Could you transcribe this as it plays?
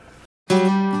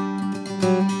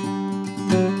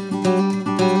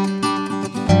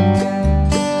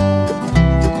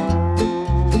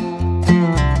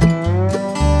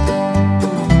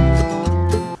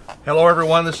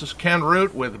everyone. This is Ken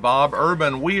Root with Bob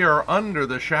Urban. We are under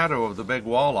the shadow of the big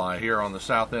walleye here on the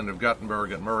south end of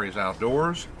Guttenberg at Murray's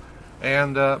Outdoors.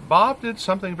 And Bob did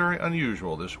something very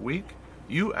unusual this week.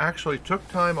 You actually took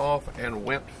time off and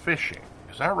went fishing.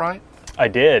 Is that right? I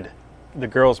did. The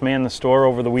girls manned the store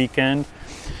over the weekend.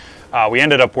 We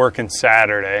ended up working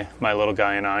Saturday, my little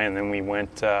guy and I, and then we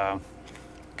went, kind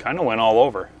of went all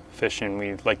over fishing.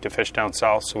 We like to fish down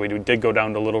south, so we did go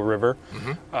down to Little River.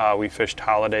 Mm-hmm. We fished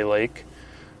Holiday Lake.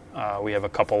 We have a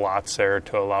couple lots there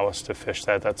to allow us to fish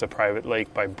that. That's a private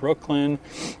lake by Brooklyn.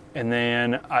 And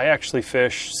then I actually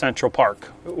fished Central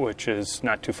Park, which is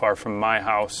not too far from my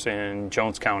house in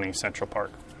Jones County, Central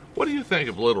Park. What do you think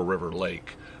of Little River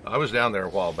Lake? I was down there a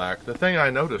while back. The thing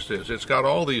I noticed is it's got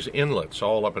all these inlets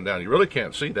all up and down. You really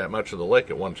can't see that much of the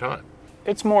lake at one time.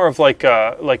 It's more of like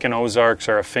an Ozarks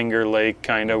or a Finger Lake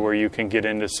kind of, where you can get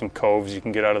into some coves, you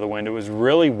can get out of the wind. It was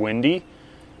really windy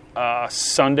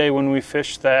Sunday when we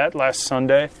fished that, last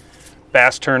Sunday.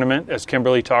 Bass tournament, as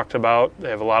Kimberly talked about.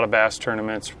 They have a lot of bass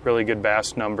tournaments, really good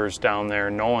bass numbers down there.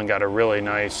 Nolan got a really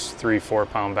nice 3-4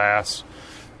 pound bass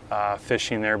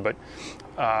fishing there. But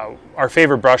our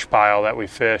favorite brush pile that we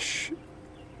fish,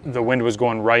 the wind was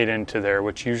going right into there,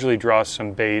 which usually draws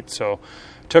some bait. So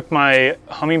took my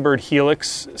Humminbird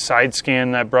Helix, side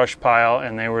scanned that brush pile,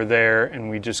 and they were there, and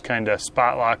we just kind of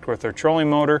spot locked with our trolling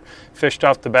motor, fished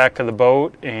off the back of the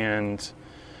boat, and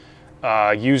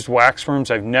used wax worms.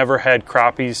 I've never had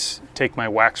crappies take my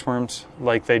wax worms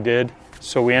like they did,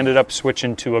 so we ended up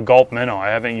switching to a gulp minnow. I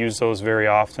haven't used those very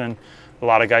often. A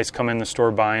lot of guys come in the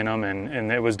store buying them, and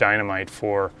it was dynamite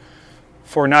for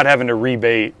not having to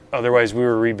rebait. Otherwise, we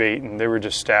were rebaiting. They were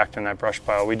just stacked in that brush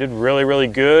pile. We did really, really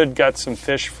good. Got some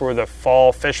fish for the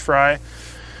fall fish fry,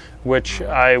 which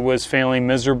I was failing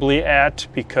miserably at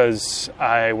because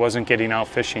I wasn't getting out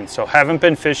fishing. So haven't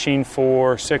been fishing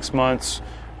for 6 months.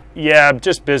 Yeah,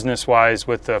 just business-wise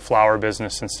with the flower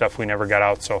business and stuff, we never got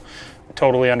out. So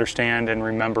totally understand and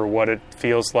remember what it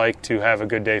feels like to have a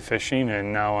good day fishing,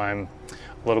 and now I'm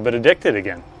a little bit addicted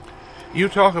again. You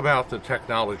talk about the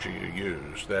technology you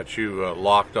use, that you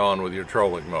locked on with your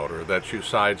trolling motor, that you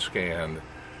side scanned.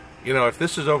 You know, if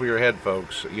this is over your head,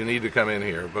 folks, you need to come in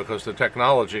here because the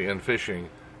technology in fishing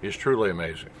is truly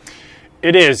amazing.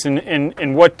 It is,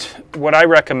 and what I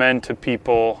recommend to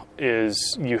people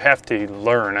is you have to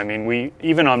learn. I mean,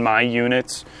 even on my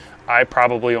units, I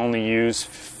probably only use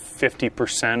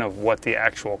 50% of what the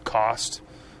actual cost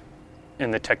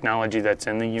in the technology that's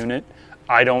in the unit.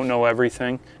 I don't know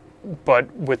everything.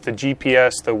 But with the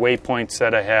GPS, the waypoints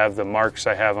that I have, the marks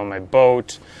I have on my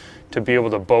boat, to be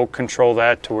able to boat control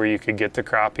that to where you could get the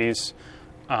crappies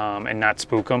and not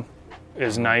spook them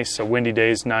is nice. A windy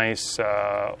day is nice.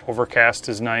 Overcast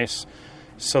is nice.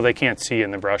 So they can't see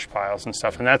in the brush piles and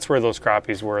stuff. And that's where those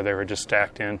crappies were. They were just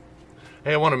stacked in.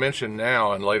 Hey, I want to mention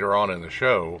now and later on in the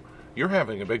show, you're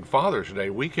having a big Father's Day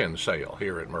weekend sale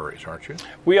here at Murray's, aren't you?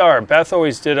 We are. Beth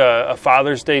always did a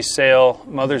Father's Day sale,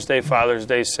 Mother's Day, Father's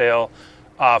Day sale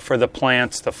for the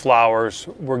plants, the flowers.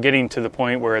 We're getting to the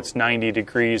point where it's 90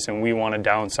 degrees and we want to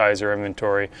downsize our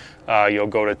inventory. You'll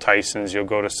go to Tyson's, you'll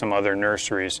go to some other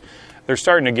nurseries. They're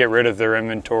starting to get rid of their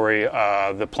inventory.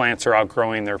 The plants are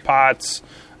outgrowing their pots.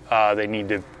 They need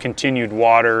to continued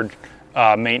watered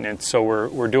maintenance. So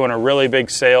we're doing a really big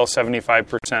sale,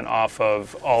 75% off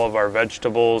of all of our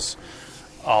vegetables,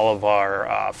 all of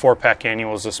our 4-pack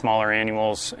annuals, the smaller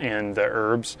annuals, and the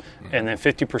herbs, and then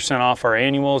 50% off our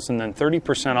annuals, and then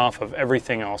 30% off of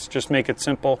everything else. Just make it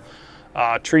simple.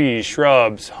 Trees,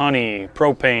 shrubs, honey,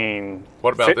 propane.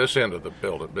 What about this end of the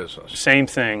build-it business? Same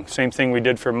thing we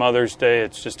did for Mother's Day.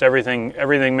 It's just everything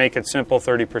make it simple,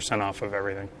 30% off of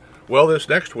everything. Well, this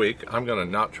next week, I'm going to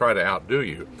not try to outdo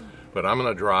you, but I'm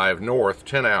going to drive north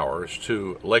 10 hours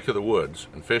to Lake of the Woods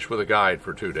and fish with a guide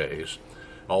for 2 days.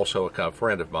 Also a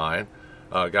friend of mine,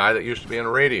 a guy that used to be in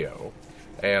radio,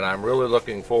 and I'm really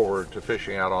looking forward to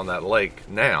fishing out on that lake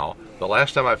now. The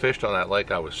last time I fished on that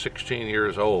lake, I was 16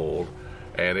 years old,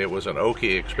 and it was an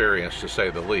oaky experience to say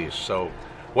the least. So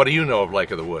what do you know of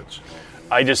Lake of the Woods?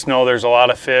 I just know there's a lot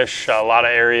of fish, a lot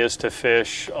of areas to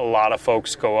fish, a lot of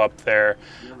folks go up there.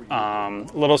 A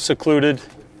little secluded.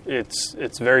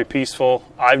 It's very peaceful.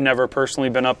 I've never personally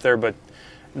been up there, but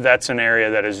that's an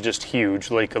area that is just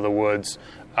huge, Lake of the Woods.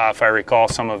 If I recall,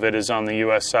 some of it is on the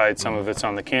U.S. side, some of it's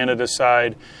on the Canada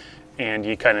side, and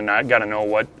you kind of got to know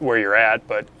where you're at,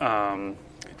 but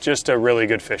just a really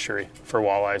good fishery for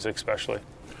walleyes especially.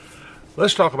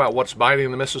 Let's talk about what's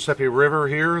biting the Mississippi River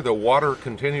here. The water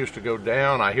continues to go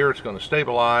down. I hear it's going to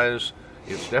stabilize.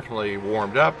 It's definitely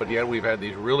warmed up, but yet we've had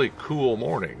these really cool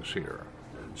mornings here.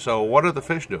 So what are the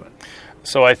fish doing?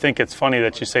 So I think it's funny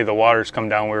that you say the water's come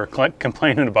down. We were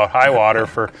complaining about high water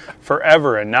for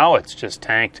forever, and now it's just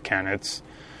tanked, Ken.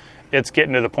 It's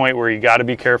getting to the point where you got to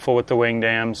be careful with the wing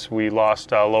dams. We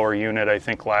lost a lower unit, I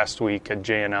think, last week at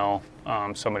J&L.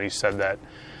 Somebody said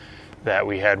that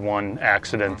we had one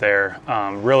accident there.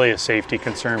 Really a safety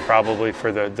concern probably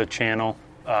for the channel.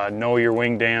 Know your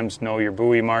wing dams, know your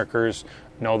buoy markers,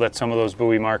 know that some of those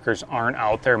buoy markers aren't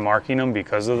out there marking them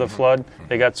because of the flood.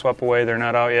 They got swept away, they're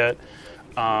not out yet.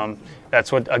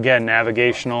 That's what, again,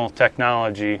 navigational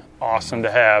technology, awesome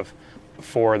to have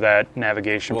for that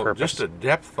navigation purpose. Just a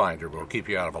depth finder will keep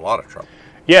you out of a lot of trouble.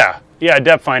 Yeah,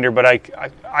 depth finder, but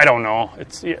I don't know.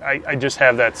 I just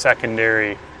have that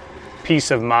secondary peace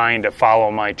of mind to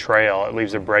follow my trail. It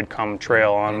leaves a breadcrumb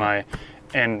trail on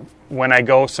and when I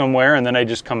go somewhere, and then I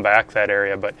just come back that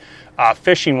area. But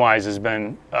fishing-wise has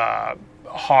been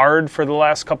hard for the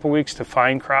last couple weeks to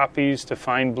find crappies, to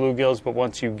find bluegills, but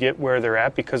once you get where they're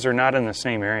at, because they're not in the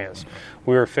same areas.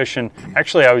 We were fishing,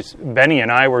 actually Benny and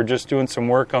I were just doing some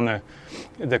work on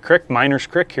the creek, Miners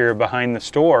Creek here behind the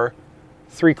store.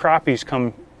 3 crappies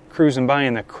come cruising by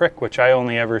in the creek, which I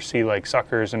only ever see like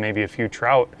suckers and maybe a few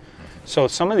trout. So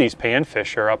some of these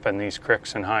panfish are up in these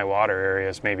creeks and high water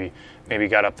areas, maybe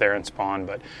got up there and spawned.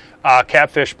 But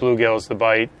catfish, bluegills, the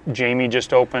bite. Jamie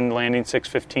just opened Landing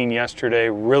 615 yesterday.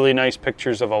 Really nice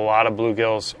pictures of a lot of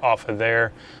bluegills off of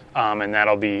there, and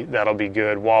that'll be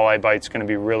good. Walleye bite's going to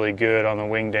be really good on the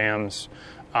wing dams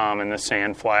and the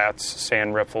sand flats,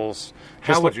 sand riffles.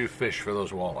 How would you fish for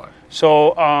those walleye?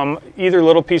 So either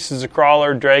little pieces of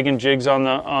crawler, dragging jigs on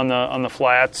the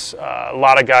flats. A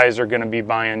lot of guys are going to be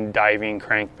buying diving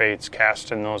crankbaits,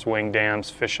 casting those wing dams,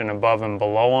 fishing above and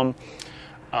below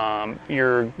them.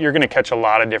 You're going to catch a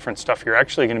lot of different stuff. You're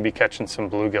actually going to be catching some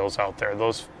bluegills out there.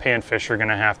 Those panfish are going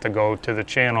to have to go to the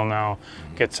channel now,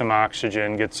 get some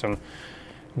oxygen, get some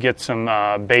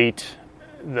bait.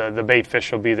 The bait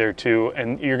fish will be there too,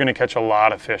 and you're going to catch a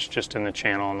lot of fish just in the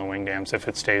channel and the wing dams if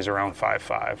it stays around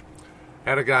 5.5.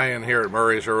 Had a guy in here at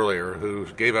Murray's earlier who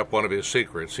gave up one of his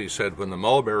secrets. He said when the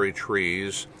mulberry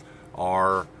trees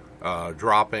are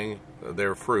dropping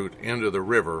their fruit into the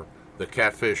river, the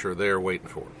catfish are there waiting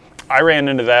for it. I ran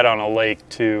into that on a lake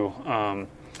too,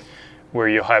 where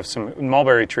you'll have some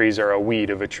mulberry trees are a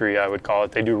weed of a tree, I would call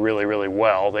it. They do really, really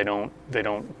well. They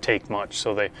don't take much,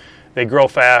 so they grow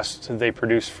fast, they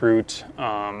produce fruit,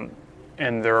 and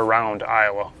they're around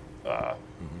Iowa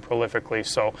prolifically.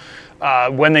 So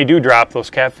when they do drop those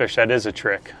catfish, that is a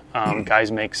trick.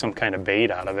 Guys make some kind of bait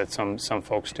out of it, some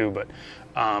folks do. But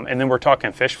and then we're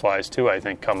talking fish flies too, I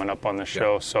think, coming up on the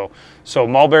show. Yeah. So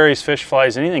mulberries, fish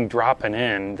flies, anything dropping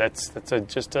in, that's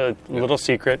just a little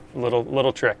secret,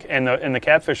 little trick. And the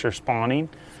catfish are spawning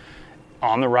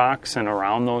on the rocks and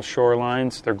around those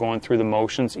shorelines. They're going through the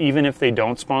motions. Even if they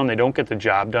don't spawn, they don't get the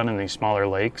job done in these smaller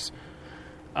lakes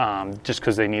just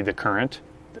because they need the current.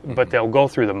 But they'll go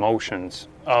through the motions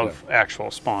of actual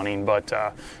spawning. But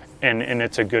and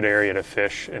it's a good area to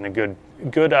fish and a good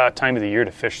time of the year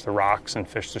to fish the rocks and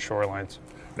fish the shorelines.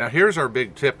 Now here's our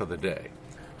big tip of the day.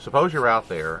 Suppose you're out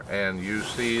there and you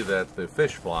see that the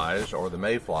fish flies or the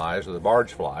mayflies or the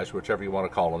barge flies, whichever you want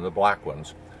to call them, the black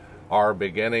ones, are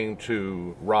beginning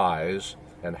to rise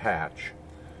and hatch.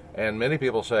 And many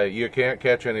people say, you can't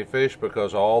catch any fish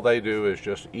because all they do is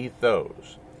just eat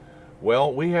those.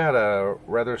 Well, we had a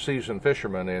rather seasoned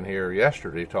fisherman in here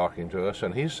yesterday talking to us,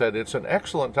 and he said it's an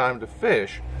excellent time to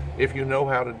fish if you know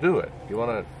how to do it. You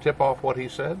want to tip off what he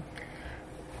said?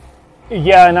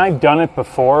 Yeah, and I've done it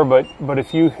before, but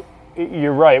if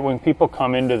you're right, when people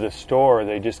come into the store,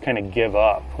 they just kind of give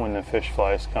up when the fish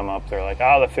flies come up. They're like,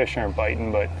 the fish aren't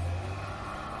biting,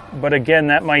 but again,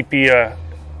 that might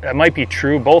be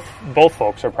true. Both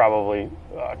folks are probably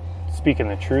speaking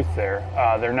the truth there.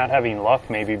 They're not having luck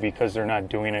maybe because they're not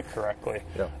doing it correctly,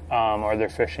 or they're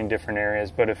fishing different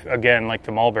areas. But if, again, like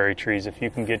the mulberry trees, if you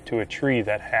can get to a tree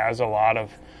that has a lot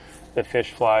of the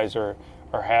fish flies or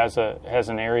has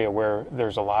an area where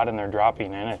there's a lot and they're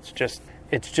dropping in, it's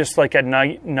just like at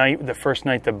night the first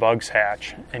night the bugs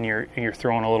hatch and you're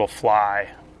throwing a little fly.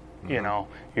 You know,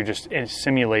 you're just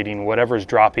simulating whatever's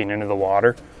dropping into the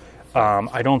water.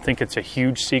 I don't think it's a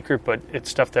huge secret, but it's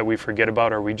stuff that we forget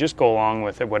about, or we just go along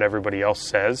with it, what everybody else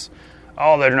says.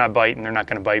 Oh, they're not biting. They're not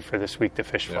going to bite for this week. The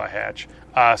fish fly hatch.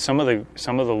 Some of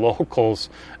the locals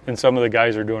and some of the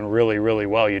guys are doing really, really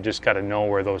well. You just got to know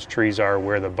where those trees are,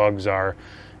 where the bugs are,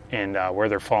 and where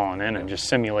they're falling in, and just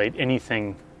simulate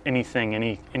anything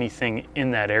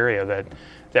in that area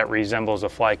that resembles a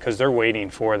fly, because they're waiting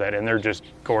for that, and they're just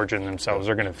gorging themselves.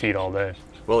 They're going to feed all day.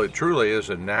 Well, it truly is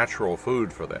a natural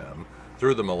food for them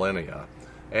through the millennia.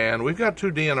 And we've got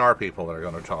two DNR people that are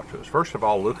going to talk to us. First of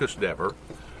all, Lucas Dever,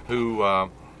 who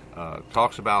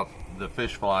talks about the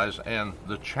fish flies and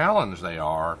the challenge they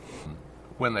are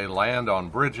when they land on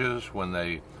bridges, when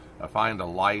they find a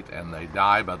light and they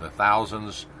die by the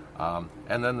thousands.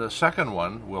 And then the second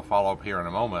one, we'll follow up here in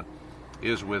a moment,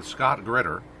 is with Scott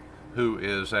Gritter, who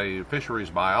is a fisheries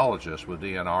biologist with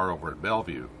DNR over at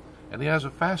Bellevue. And he has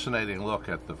a fascinating look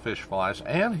at the fish flies,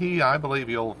 and he, I believe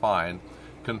you'll find,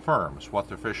 confirms what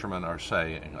the fishermen are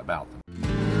saying about them.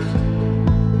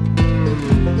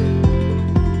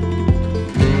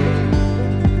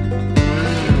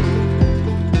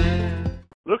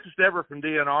 Lucas Dever from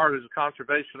DNR, who's a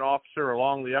conservation officer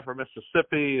along the upper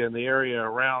Mississippi and the area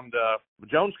around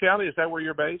Jones County. Is that where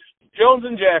you're based? Jones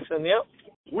and Jackson, yep.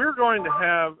 We're going to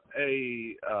have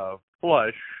a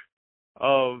flush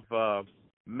of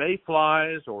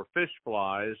mayflies or fish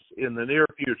flies in the near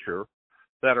future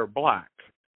that are black.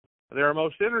 They're a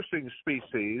most interesting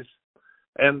species,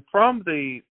 and from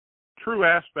the true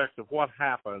aspect of what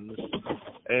happens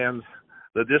and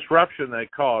the disruption they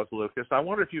cause, Lucas, I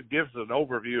wonder if you'd give us an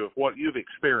overview of what you've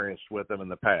experienced with them in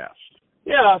the past.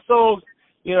 Yeah, so,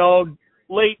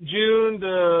 late June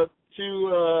to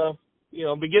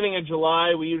beginning of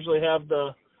July, we usually have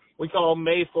we call them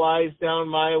mayflies down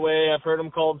my way. I've heard them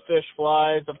called fish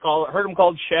flies. Heard them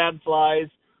called shad flies.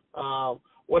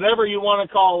 Whatever you want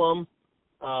to call them,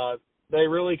 they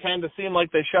really kind of seem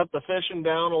like they shut the fishing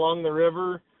down along the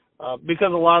river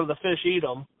because a lot of the fish eat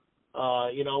them.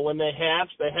 When they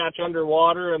hatch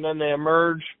underwater and then they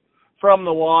emerge from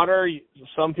the water.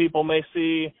 Some people may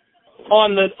see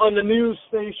on the news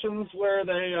stations where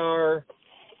they are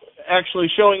actually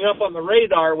showing up on the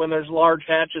radar when there's large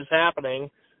hatches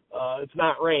happening. It's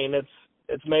not rain,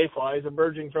 it's mayflies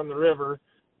emerging from the river.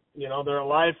 They're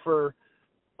alive for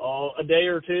a day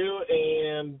or two,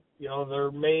 and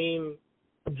their main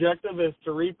objective is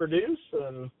to reproduce,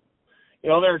 and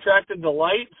they're attracted to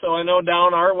light. So I know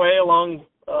down our way along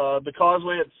the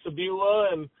causeway at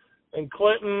Sebula and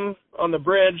Clinton on the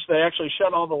bridge, they actually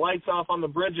shut all the lights off on the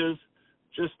bridges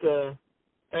just to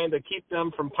kind of keep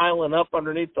them from piling up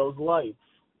underneath those lights.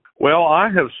 Well, I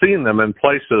have seen them in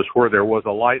places where there was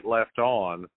a light left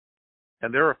on,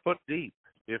 and they're a foot deep,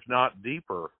 if not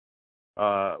deeper,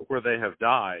 where they have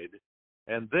died.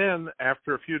 And then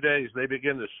after a few days, they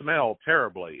begin to smell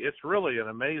terribly. It's really an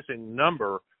amazing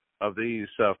number of these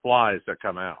flies that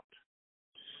come out.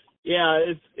 Yeah,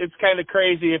 it's kind of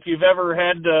crazy. If you've ever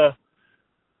had to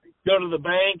go to the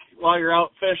bank while you're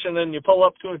out fishing and you pull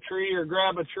up to a tree or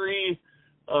grab a tree,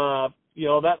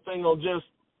 that thing will just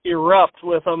erupt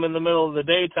with them in the middle of the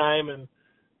daytime, and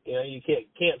you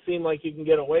can't seem like you can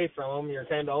get away from them. You're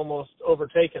kind of almost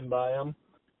overtaken by them.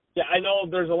 Yeah, I know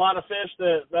there's a lot of fish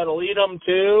that'll eat them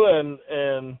too,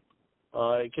 and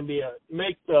it can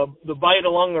make the bite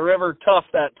along the river tough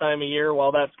that time of year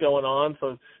while that's going on. So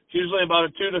it's usually about a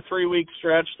 2 to 3 week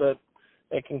stretch that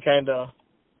it can kind of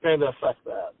affect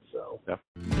that. So. Yeah.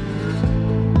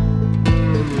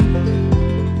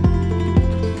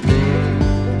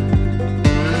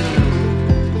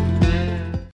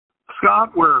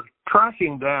 Scott, we're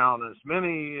tracking down as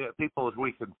many people as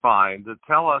we can find to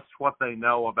tell us what they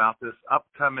know about this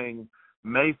upcoming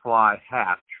Mayfly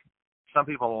Hatch. Some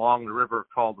people along the river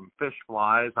call them fish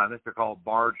flies. I think they're called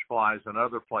barge flies in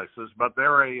other places, but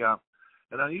they're an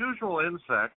unusual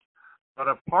insect, but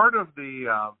a part of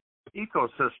the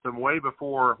ecosystem way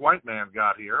before white man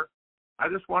got here. I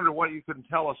just wonder what you can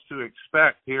tell us to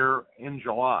expect here in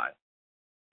July.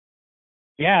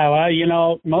 Yeah,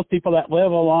 well, most people that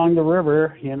live along the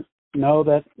river, know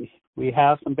that we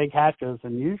have some big hatches,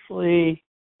 and usually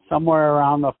somewhere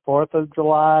around the 4th of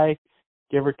July,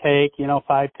 give or take,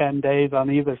 5-10 days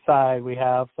on either side, we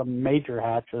have some major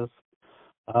hatches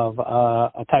of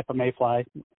a type of mayfly.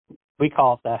 We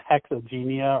call it the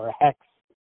Hexagenia or Hex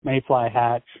Mayfly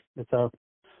Hatch. It's one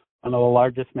of the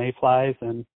largest mayflies,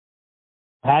 and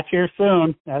hatch here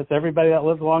soon, as everybody that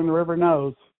lives along the river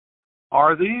knows.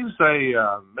 Are these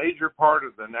a major part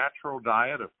of the natural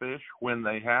diet of fish when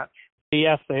they hatch?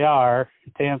 Yes, they are,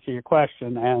 to answer your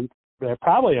question, and they're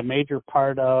probably a major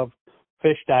part of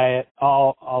fish diet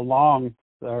all along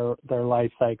their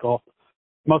life cycle.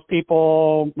 Most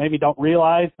people maybe don't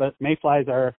realize, but mayflies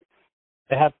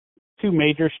they have two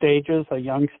major stages: a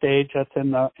young stage that's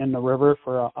in the river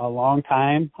for a long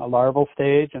time, a larval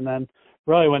stage, and then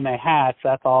really when they hatch,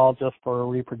 that's all just for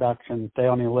reproduction. They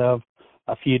only live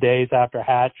a few days after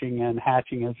hatching, and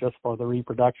hatching is just for the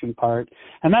reproduction part.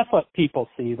 And that's what people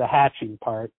see, the hatching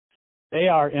part. They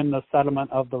are in the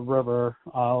sediment of the river,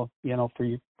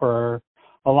 for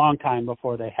a long time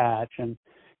before they hatch. And,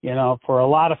 for a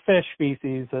lot of fish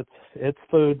species, it's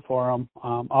food for them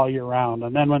all year round.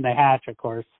 And then when they hatch, of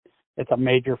course, it's a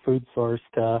major food source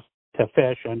to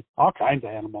fish and all kinds of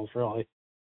animals, really.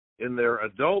 In their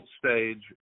adult stage,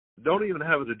 don't even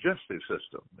have a digestive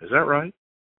system. Is that right?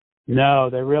 No,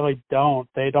 they really don't.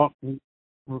 They don't.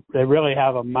 They really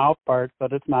have a mouth part,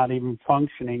 but it's not even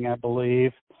functioning, I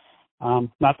believe.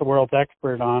 Not the world's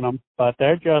expert on them, but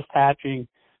they're just hatching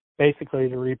basically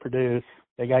to reproduce.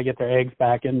 They got to get their eggs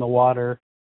back in the water.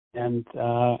 And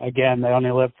again, they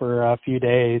only live for a few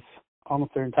days.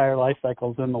 Almost their entire life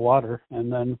cycle is in the water.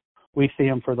 And then we see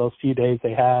them for those few days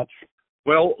they hatch.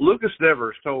 Well, Lucas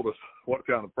Devers told us what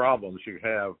kind of problems you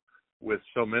have with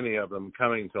so many of them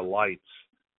coming to lights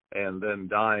and then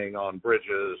dying on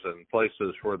bridges and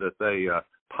places where that they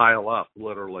pile up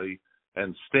literally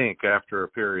and stink after a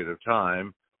period of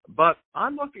time. But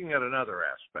I'm looking at another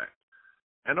aspect.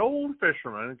 An old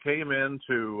fisherman came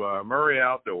into Murray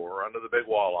Outdoor under the big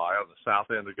walleye on the south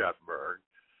end of Guttenberg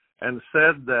and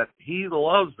said that he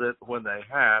loves it when they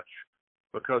hatch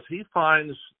because he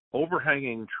finds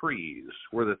overhanging trees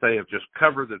where that they have just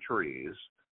covered the trees,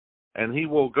 and he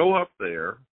will go up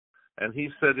there, and he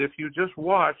said if you just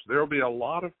watch, there'll be a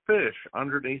lot of fish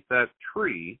underneath that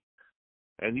tree,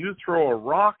 and you throw a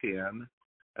rock in,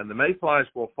 and the mayflies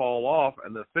will fall off,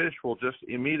 and the fish will just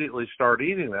immediately start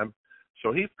eating them.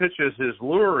 So he pitches his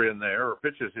lure in there or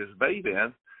pitches his bait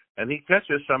in, and he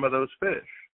catches some of those fish.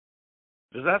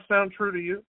 Does that sound true to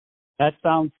you? That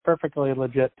sounds perfectly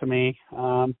legit to me.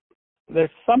 There's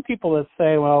some people that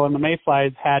say, well, when the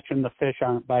mayflies hatching, the fish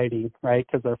aren't biting, right,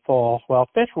 because they're full. Well,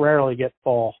 fish rarely get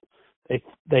full.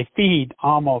 They feed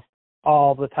almost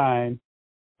all the time.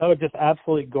 They would just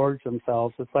absolutely gorge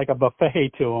themselves. It's like a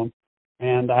buffet to them.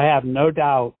 And I have no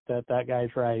doubt that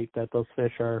guy's right, that those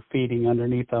fish are feeding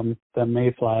underneath them, the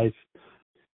mayflies.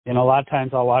 A lot of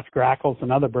times I'll watch grackles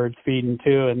and other birds feeding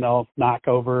too, and they'll knock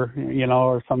over,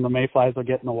 or some of the mayflies will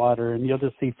get in the water, and you'll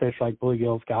just see fish like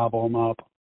bluegills gobble them up.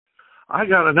 I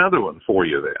got another one for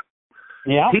you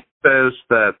then. Yeah. He says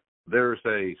that there's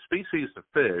a species of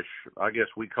fish, I guess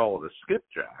we call it a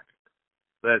skipjack,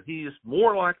 that he's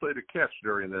more likely to catch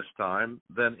during this time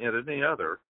than at any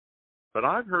other. But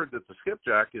I've heard that the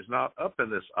skipjack is not up in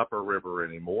this upper river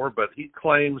anymore, but he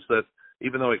claims that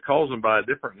even though he calls them by a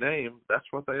different name, that's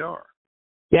what they are.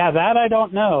 Yeah, that I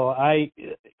don't know.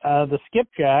 The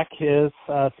skipjack is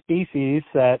a species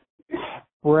that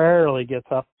rarely gets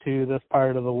up to this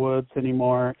part of the woods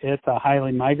anymore. It's a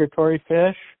highly migratory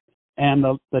fish, and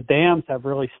the dams have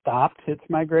really stopped its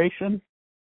migration,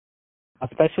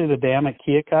 especially the dam at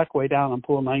Keokuk way down on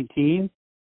Pool 19.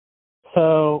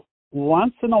 So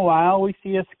once in a while we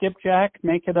see a skipjack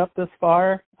make it up this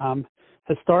far.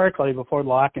 Historically, before the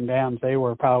locking dams, they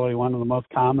were probably one of the most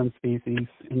common species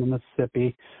in the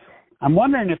Mississippi. I'm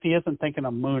wondering if he isn't thinking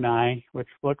of mooneye, which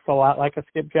looks a lot like a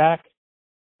skipjack.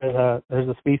 There's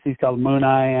a species called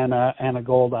mooneye and a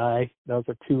goldeye. Those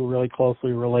are two really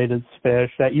closely related fish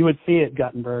that you would see at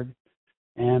Guttenberg,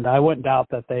 and I wouldn't doubt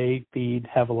that they feed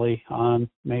heavily on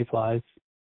mayflies.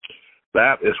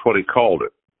 That is what he called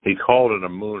it. He called it a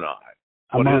mooneye.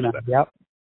 What is that? Yep.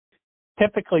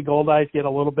 Typically, goldeyes get a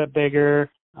little bit bigger,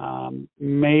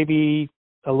 maybe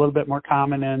a little bit more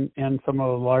common in some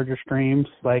of the larger streams,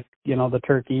 like the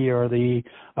Turkey or the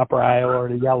Upper Iowa or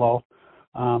the Yellow.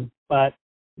 But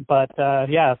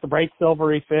yeah, it's a bright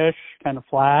silvery fish, kind of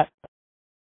flat,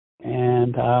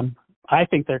 and I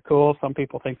think they're cool. Some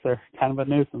people think they're kind of a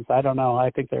nuisance. I don't know.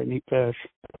 I think they're a neat fish.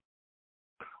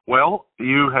 Well,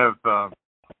 you have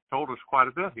told us quite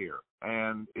a bit here,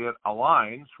 and it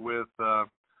aligns with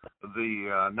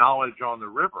the knowledge on the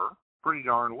river pretty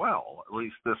darn well, at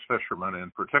least this fisherman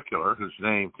in particular, whose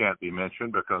name can't be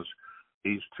mentioned because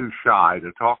he's too shy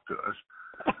to talk to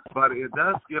us. But it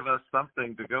does give us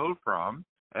something to go from,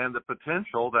 and the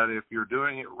potential that if you're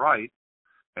doing it right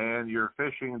and you're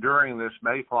fishing during this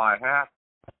Mayfly hatch,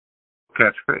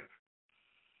 catch fish.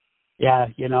 Yeah,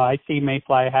 I see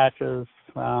Mayfly hatches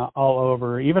all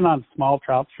over, even on small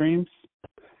trout streams.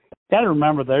 You got to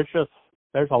remember,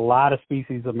 there's a lot of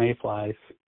species of mayflies,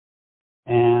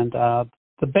 and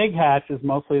the big hatch is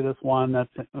mostly this one that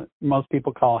most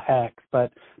people call hex,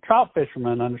 but trout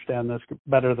fishermen understand this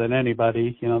better than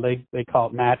anybody. They call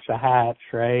it match the hatch,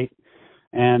 right?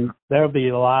 And there'll be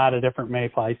a lot of different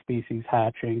mayfly species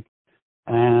hatching,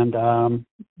 and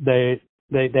they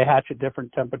hatch at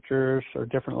different temperatures or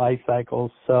different life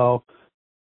cycles. So,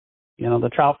 the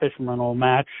trout fishermen will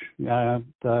match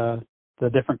the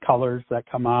different colors that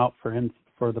come out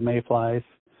for the mayflies.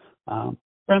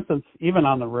 For instance, even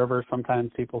on the river,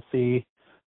 sometimes people see,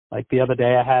 like the other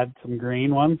day, I had some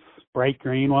green ones, bright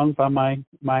green ones on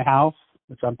my house,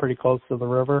 which I'm pretty close to the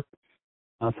river.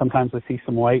 Sometimes I see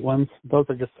some white ones. Those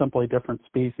are just simply different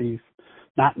species,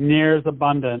 not near as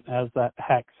abundant as that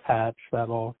hex hatch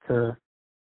that'll occur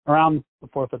around the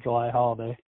 4th of July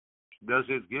holiday. Does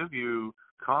it give you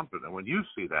confidence when you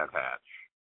see that hatch?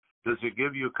 Does it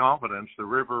give you confidence the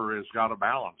river has got a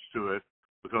balance to it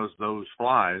because those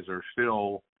flies are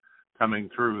still coming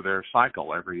through their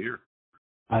cycle every year?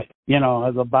 As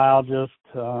a biologist,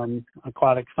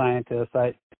 aquatic scientist,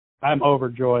 I'm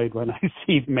overjoyed when I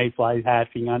see mayflies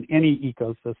hatching on any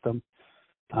ecosystem.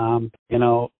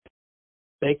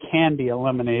 They can be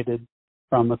eliminated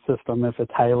from a system if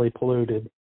it's highly polluted.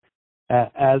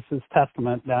 As is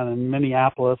testament, down in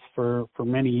Minneapolis for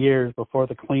many years before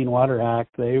the Clean Water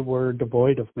Act, they were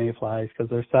devoid of mayflies because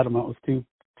their sediment was too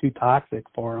toxic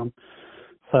for them.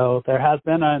 So there has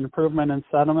been an improvement in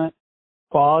sediment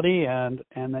quality, and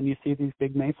then you see these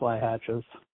big mayfly hatches.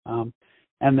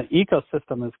 And the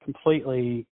ecosystem is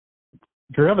completely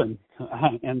driven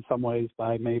in some ways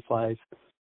by mayflies.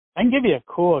 I can give you a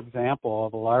cool example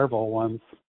of the larval ones.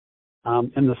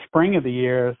 In the spring of the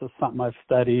year, this is something I've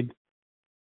studied.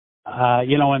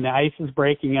 When the ice is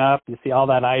breaking up, you see all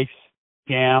that ice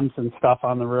jams and stuff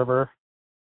on the river.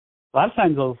 A lot of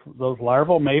times those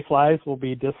larval mayflies will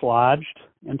be dislodged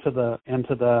into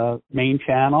the main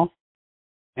channel.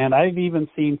 And I've even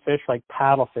seen fish like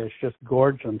paddlefish just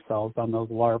gorge themselves on those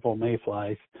larval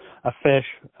mayflies. A fish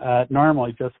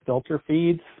normally just filter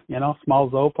feeds, small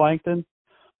zooplankton.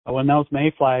 But when those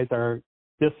mayflies are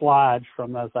dislodged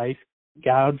from those ice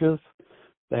gouges,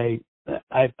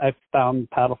 I've found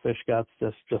paddlefish guts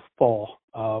just full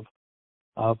of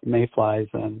mayflies,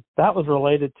 and that was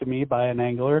related to me by an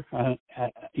angler.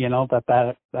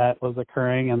 That was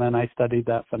occurring, and then I studied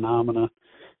that phenomena.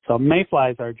 So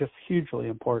mayflies are just hugely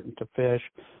important to fish.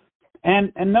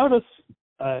 And notice,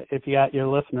 if you got your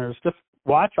listeners, just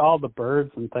watch all the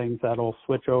birds and things that'll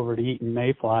switch over to eating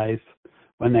mayflies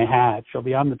when they hatch. They'll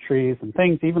be on the trees, and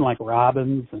things even like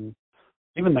robins and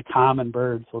even the common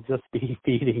birds will just be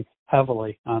feeding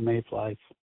heavily on mayflies.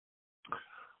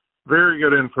 Very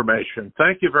good information.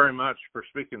 Thank you very much for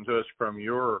speaking to us from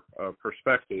your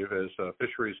perspective as a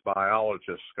fisheries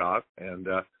biologist, Scott. And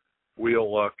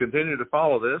we'll continue to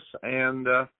follow this. And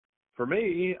for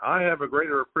me, I have a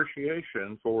greater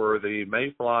appreciation for the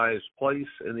mayfly's place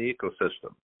in the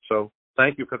ecosystem. So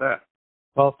thank you for that.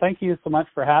 Well, thank you so much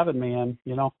for having me. And,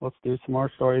 let's do some more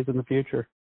stories in the future.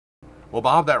 Well,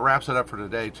 Bob, that wraps it up for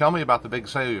today. Tell me about the big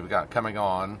sale you've got coming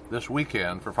on this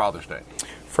weekend for Father's Day.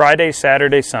 Friday,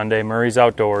 Saturday, Sunday, Murray's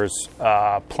Outdoors,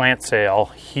 plant sale,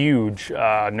 huge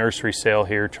nursery sale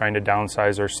here, trying to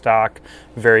downsize our stock.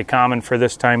 Very common for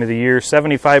this time of the year.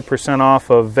 75% off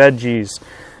of veggies,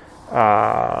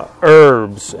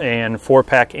 herbs, and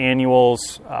 4-pack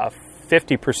annuals,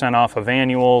 50% off of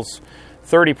annuals,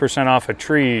 30% off of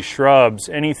trees, shrubs,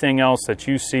 anything else that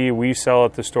you see, we sell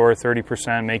at the store,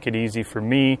 30%. Make it easy for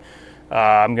me.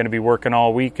 I'm going to be working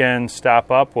all weekend.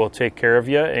 Stop up. We'll take care of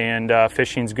you. And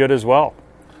fishing's good as well.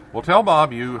 Well, tell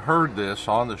Bob you heard this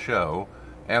on the show.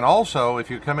 And also, if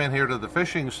you come in here to the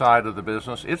fishing side of the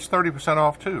business, it's 30%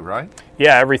 off too, right?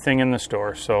 Yeah, everything in the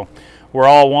store. So we're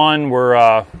all one. We're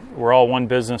all one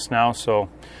business now. So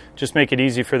just make it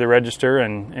easy for the register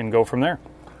and go from there.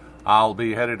 I'll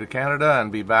be headed to Canada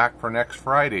and be back for next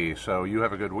Friday, so you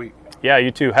have a good week. Yeah, you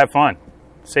too. Have fun.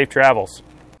 Safe travels.